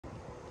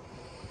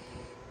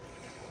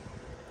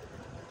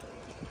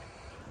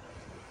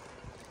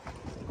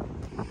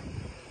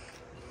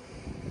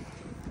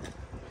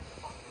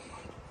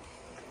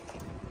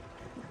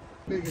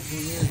biggest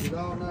one is, you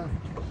don't know.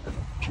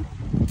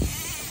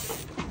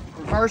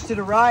 Reverse to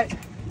the right,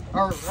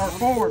 or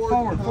forward,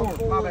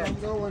 my bad. I'm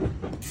going.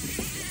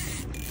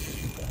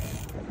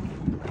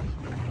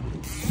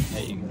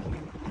 There you go.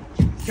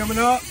 Coming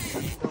up.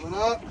 Coming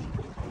up.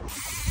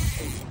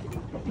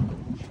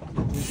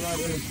 He's right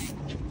there.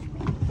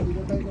 See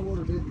that big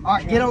water, dude? All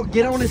right,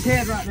 get on his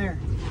head right there.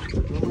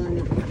 Come in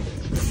here.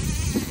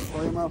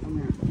 Play him out from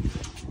here.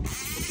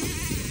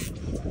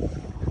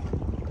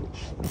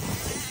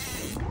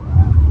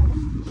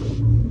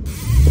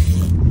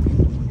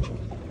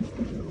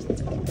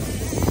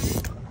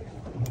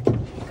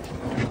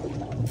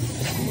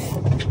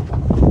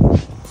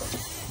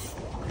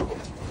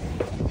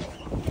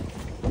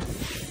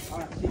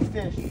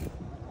 Fish. Oh,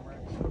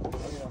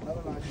 yeah,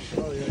 another nice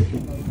one. Oh, yeah, he's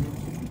another good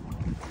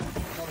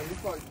one.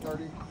 He's probably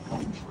 30.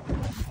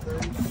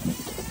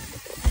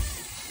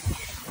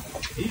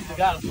 He's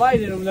got a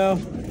fight in him though.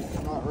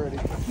 Not ready.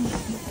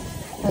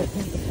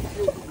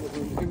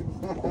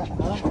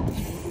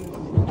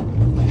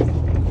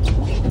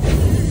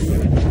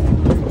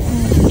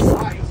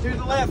 Alright, he's to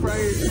the left right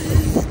here.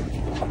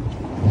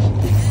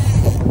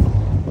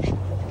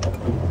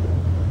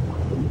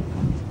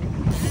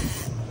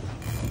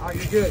 Alright,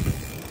 you're good.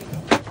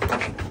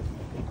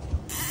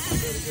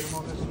 Get him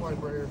on this swipe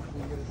right here.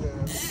 You get his head.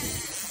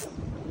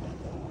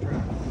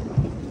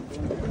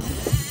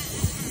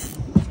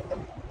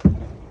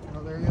 Oh,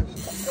 there he is.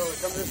 Go,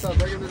 come to this side.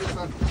 Bring him to this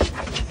side.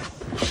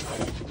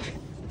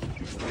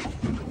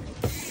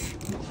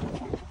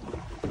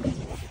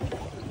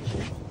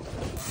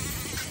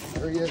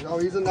 There he is. Oh,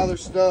 he's another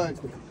stud.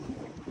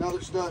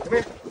 Another stud. Come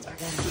here.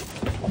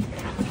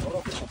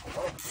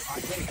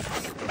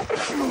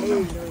 Oh, no.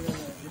 You're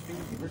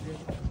good. We're good.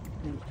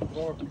 He was too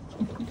far.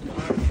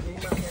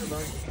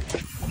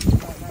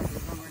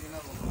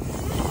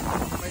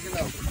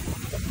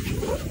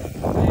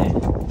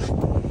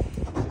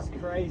 It's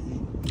crazy.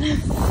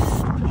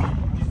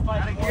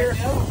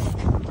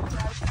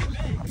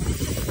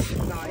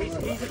 Nah, he's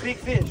a big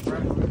fish, bro.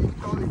 He's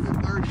probably good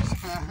 30s.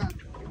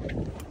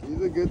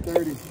 He's a good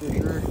 30s for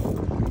sure.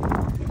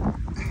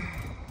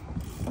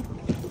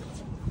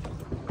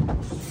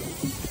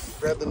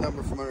 Grab the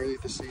number from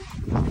underneath the seat.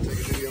 Take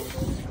a video.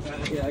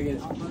 Yeah, I get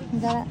it.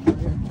 Is that it?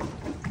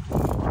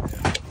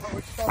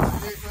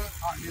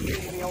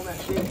 On that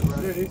fish, bro.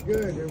 Dude, he's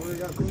good. Dude. We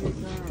got plenty of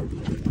time.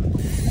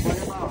 Play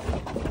him out.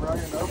 We're out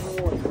here in open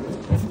water.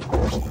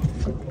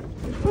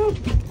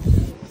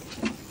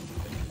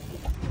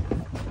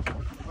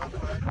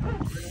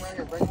 Bring him right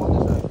here. Bring him on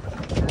this side.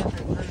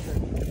 Turn his head.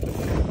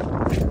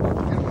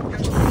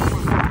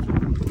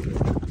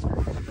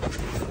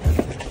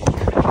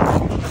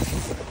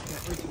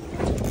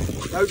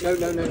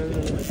 No.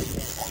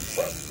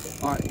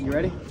 Alright, you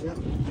ready? Yep.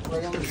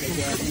 Right on this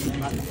side.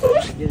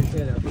 Get his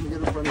head up. Let me get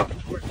in front of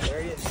you.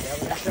 There he is. That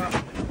was a shot.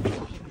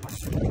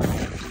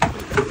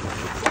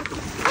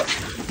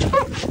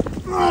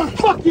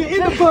 Fuck you, in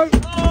the boat!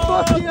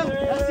 Fuck you!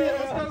 That's it,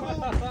 let's go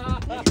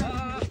home.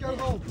 Let's go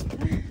home.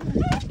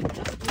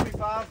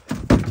 25.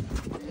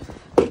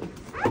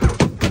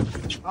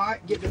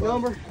 Alright, get the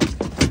number. We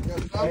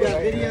got a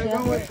video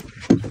going.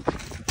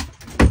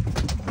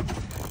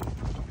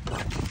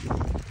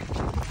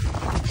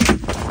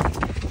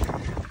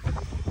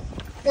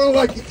 Well,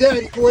 like your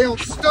daddy boy on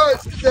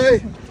studs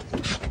today.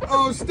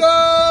 On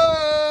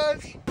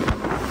studs!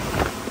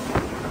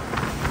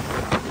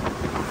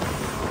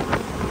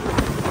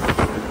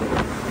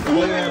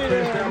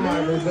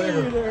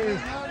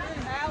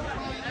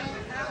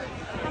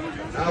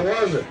 How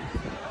was it?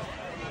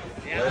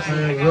 That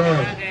sounds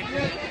rough.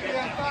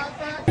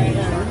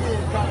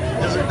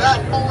 Is it that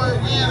boy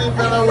again? He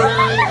been over there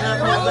and ain't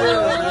happy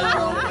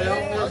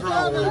there. What's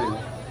wrong with him?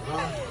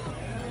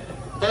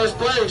 First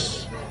place,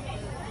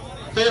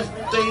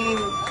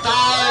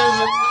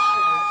 $15,000.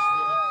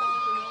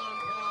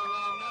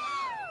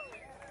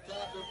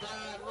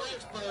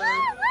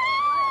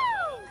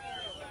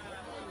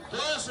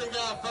 Plus he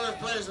got first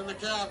place in the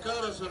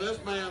Calcutta, so this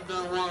man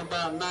done won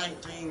about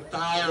 $19,000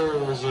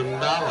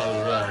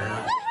 right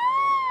here.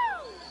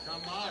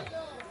 Come on.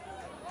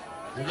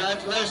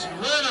 Congratulations.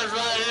 Winners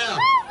right here.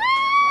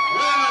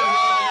 Winners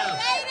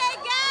right here.